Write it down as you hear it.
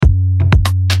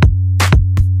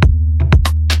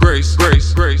grace,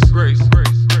 grace, grace, grace, grace,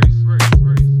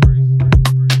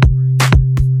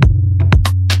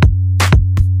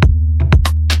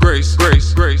 grace,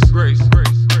 grace, grace, grace,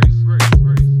 grace.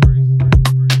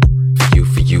 For you,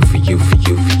 for you, for you, for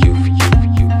you, for you, for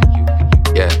you, for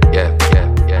you. Yeah, yeah, yeah,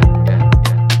 yeah, yeah, yeah.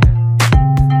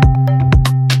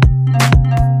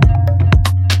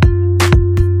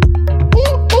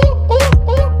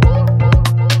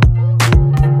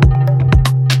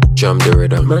 Jump the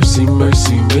rhythm. Mercy,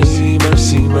 mercy, mercy,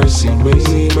 mercy, mercy,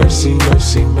 mercy, mercy,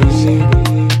 mercy, mercy.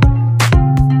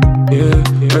 Yeah,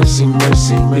 mercy,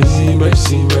 mercy, mercy,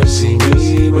 mercy, mercy,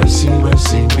 mercy, mercy,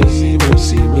 mercy, mercy,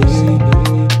 mercy, mercy.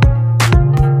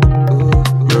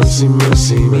 Mercy,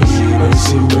 mercy, mercy,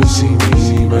 mercy, mercy,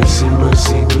 mercy, mercy,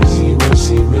 mercy, mercy,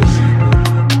 mercy, mercy.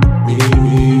 Me,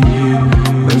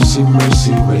 mercy,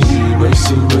 mercy, mercy,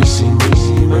 mercy, mercy,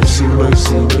 mercy, mercy,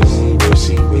 mercy,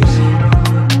 mercy, mercy.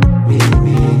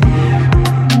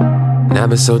 I've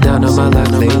been so down on my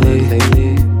luck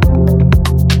lately.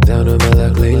 Down on my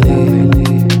luck lately.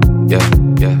 Yeah,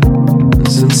 yeah.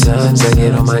 Sometimes I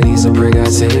get on my knees and pray God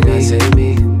save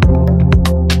me.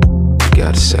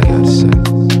 Gotta say,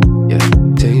 yeah,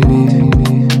 take me.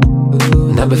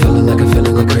 And I've been feeling like I'm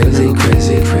feeling go crazy,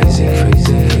 crazy, crazy,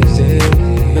 crazy, crazy,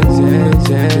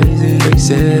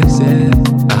 crazy.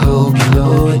 I hope you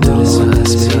know I do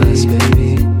this fast,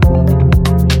 baby.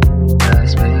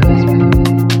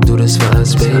 Do this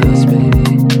fast, baby.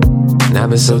 And I've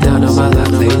been so down on my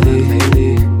luck lately.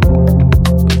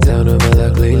 Down on my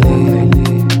luck lately.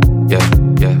 Yeah,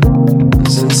 yeah.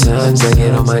 Sometimes I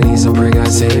get on my knees and pray God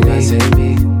save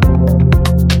me.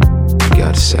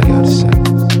 Gotta say,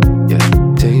 yeah,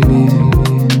 take me.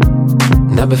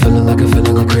 And I've been feeling like I'm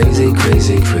feeling go crazy,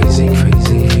 crazy, crazy,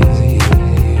 crazy,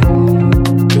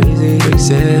 crazy,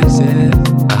 crazy.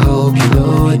 I hope you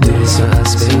know I do this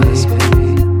fast, baby.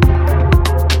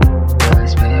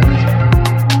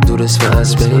 Do this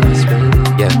fast, baby.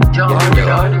 Yeah,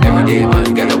 yeah. Every day,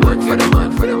 man, gotta work for the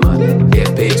month,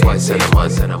 Get paid twice in a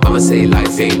month. I'ma say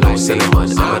life ain't no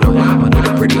cinnamon. I'm on a rhyme with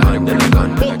a pretty hand and a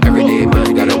gun. Every day,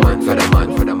 man, gotta work for the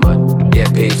month,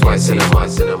 Get paid twice in a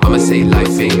month. I'ma say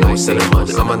life ain't no cinnamon.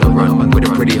 I'm on the run with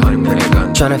a pretty hand and a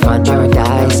gun. Tryna find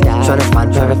paradise, tryna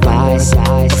find paradise.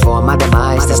 Before my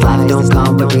demise, this life don't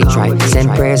come with retry. Send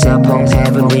prayers up, hope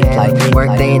heaven reply.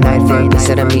 Work day and night for a piece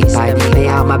of the meat pie. Pay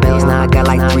out my bills, now I got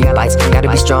like 3 bites. Gotta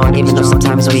be strong, even though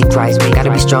sometimes we cry. Gotta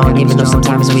be strong, even though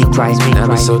sometimes we cry. I've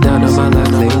been so down on my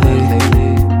luck lately.